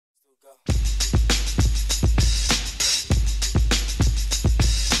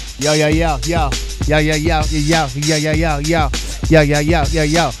Yo, yo, yo, yo. Yo, yo, yo, yo, yo, yo, yo, yo. Yo, yo, yo, yo,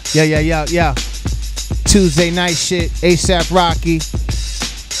 yo. Yo, yo, yo, yo. Tuesday night shit. ASAP Rocky.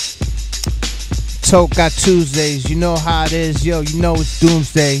 Toca Tuesdays. You know how it is. Yo, you know it's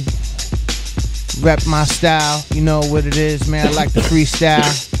Doomsday. Rep my style. You know what it is, man. I like the freestyle.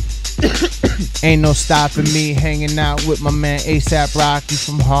 Ain't no stopping me hanging out with my man ASAP Rocky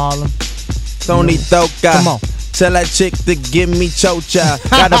from Harlem. Tony Toca. Come on. Tell that chick to give me chocha.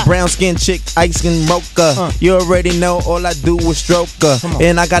 Got a brown skin chick, ice skin mocha. You already know all I do is stroke her.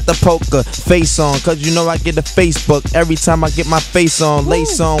 And I got the poker face on, cause you know I get the Facebook every time I get my face on.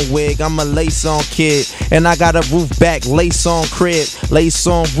 Lace on wig, I'm a lace on kid. And I got a roof back, lace on crib, lace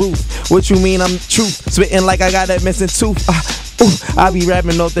on roof. What you mean I'm truth? Spitting like I got that missing tooth. I be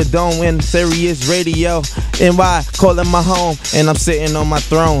rapping off the dome in Sirius Radio. And why? Calling my home. And I'm sitting on my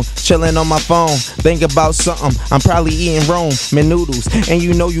throne, chilling on my phone. Think about something. I'm probably eating Rome, man noodles. And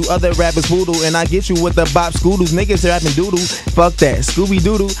you know you other rappers voodoo. And I get you with the bop scoodles. Niggas rapping doodle. Fuck that. Scooby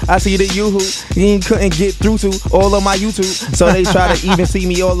Doodle. I see the you-hoo. You couldn't get through to all of my YouTube. So they try to even see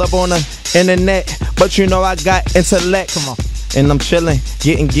me all up on the internet. But you know I got intellect. Come on. And I'm chilling,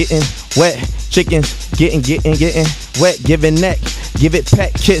 getting wet. Chickens getting wet, giving neck, give it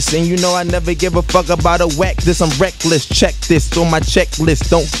pet kiss. And you know I never give a fuck about a whack this. I'm reckless, check this on my checklist.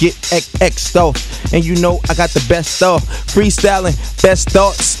 Don't get X'd off. And you know I got the best stuff. Freestyling, best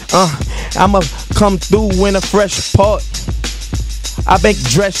thoughts. I'ma come through in a fresh part. I make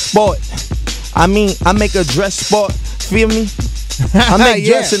dress sport. I mean, I make a dress sport. Feel me? I make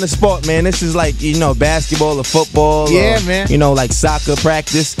dress in the sport, man. This is like, you know, basketball or football. Yeah, or, man. You know, like soccer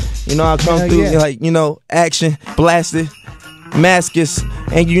practice. You know, I come through like, you know, action, blasted, mascus.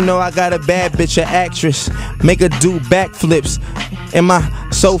 And you know I got a bad bitch, an actress. Make her do backflips. And my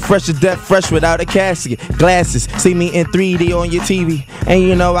so fresh to death, fresh without a casket. Glasses, see me in 3D on your TV. And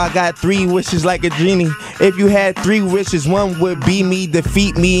you know I got 3 wishes like a genie. If you had 3 wishes, one would be me,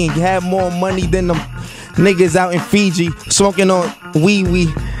 defeat me, and have more money than them niggas out in Fiji, smoking on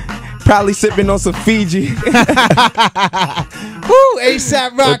wee-wee, probably sipping on some Fiji. Woo,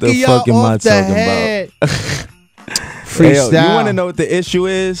 ASAP Rocky, yo, off the head. Freestyle. Hey, yo, you want to know what the issue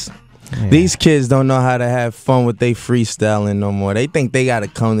is? Yeah. These kids don't know how to have fun with they freestyling no more. They think they gotta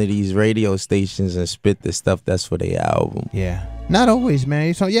come to these radio stations and spit the stuff that's for their album. Yeah. Not always,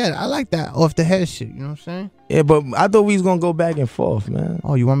 man. So yeah, I like that off the head shit. You know what I'm saying? Yeah, but I thought we was gonna go back and forth, man.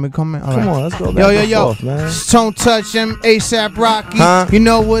 Oh, you want me to come in? Come on, let's go back and forth, man. Don't touch him, ASAP Rocky. You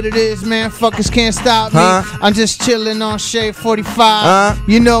know what it is, man. Fuckers can't stop me. I'm just chilling on Shade 45.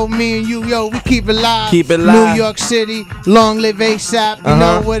 You know me and you, yo, we keep it live. Keep it live. New York City, long live ASAP. You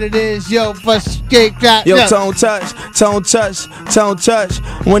know what it is, yo. Bust skate that. Yo, don't touch.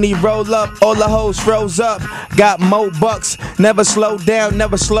 When he roll up, all the hoes froze up. Got more bucks, never slow down,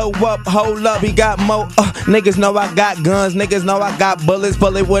 never slow up. Hold up, he got more. Niggas know I got guns, niggas know I got bullets.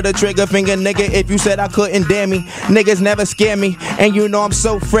 Bullet with a trigger finger, nigga. If you said I couldn't, dare me. Niggas never scare me. And you know I'm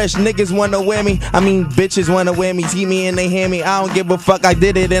so fresh, niggas wanna wear me. I mean, bitches wanna wear me. See me and they hear me. I don't give a fuck, I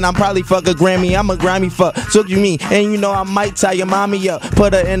did it and I'm probably fuck a Grammy. I'm a grimy fuck, so you mean. And you know I might tie your mommy up.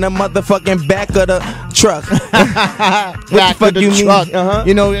 Put her in the motherfucking back of the truck. Back of the truck.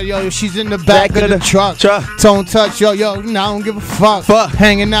 You know, yo, she's in the back of the truck. Don't touch, yo, I don't give a fuck.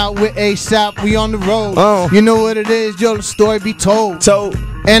 Hanging out with ASAP, we on the road. You know what it is, yo, the story be told.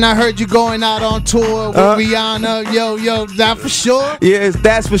 And I heard you going out on tour with Rihanna, yo, that for sure? Yes,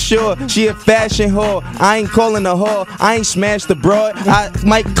 that's for sure. She a fashion whore. I ain't calling her whore. I ain't smashed the broad. I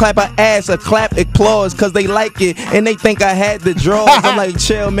might clap her ass or clap applause, cause they like it and they think I had the draws. I'm like,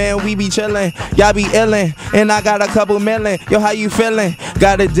 chill, man, we be chillin'. Y'all be illin'. And I got a couple million. Yo, how you feeling?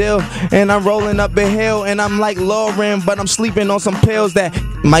 Got a deal. And I'm rolling up a hill and I'm like Lauren, but I'm sleeping on some pills that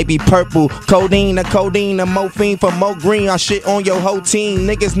might be purple. Codeine, a morphine for more green. I shit on your whole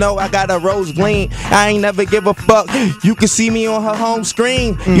team. Niggas know I got a rose gleam. I ain't never give a fuck. You can see me on her home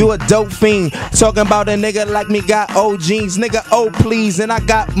screen. You a dope fiend. Talking about a nigga like me got old jeans. Nigga, oh please. And I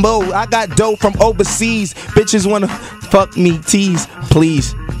got mo. I got dope from overseas. Bitches wanna fuck me, tease.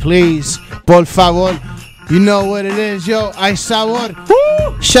 Please. Please. Por favor. You know what it is, yo. Ay sabor.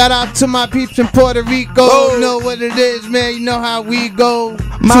 Shout out to my peeps in Puerto Rico. You know what it is, man. You know how we go.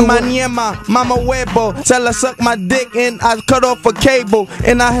 Mama Niema, Mama Huevo. Tell her suck my dick and I cut off a cable.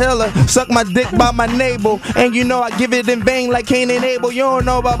 And I tell her suck my dick by my navel. And you know I give it in vain like Cain and Abel. You don't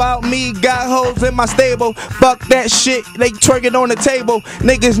know about me. Got hoes in my stable. Fuck that shit. They twerking on the table.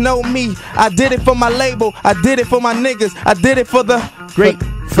 Niggas know me. I did it for my label. I did it for my niggas. I did it for the great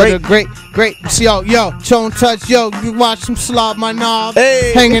for the great. Yo, Tone Touch, yo, you watch him slob my knob.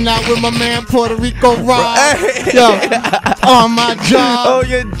 Hey. Hanging out with my man Puerto Rico Rob. Hey. Yo, on my job. Oh,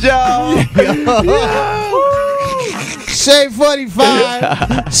 your job. Shade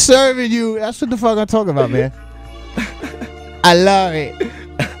 45, serving you. That's what the fuck I'm talking about, man. I love it.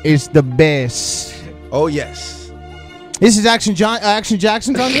 It's the best. Oh, yes. This is Action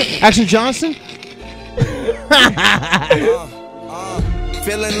Jackson's on here? Action Johnson?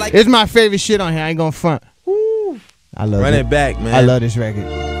 Feeling like it's my favorite shit on here. I ain't gonna front. Woo. I love it. Run it back, man. I love this record.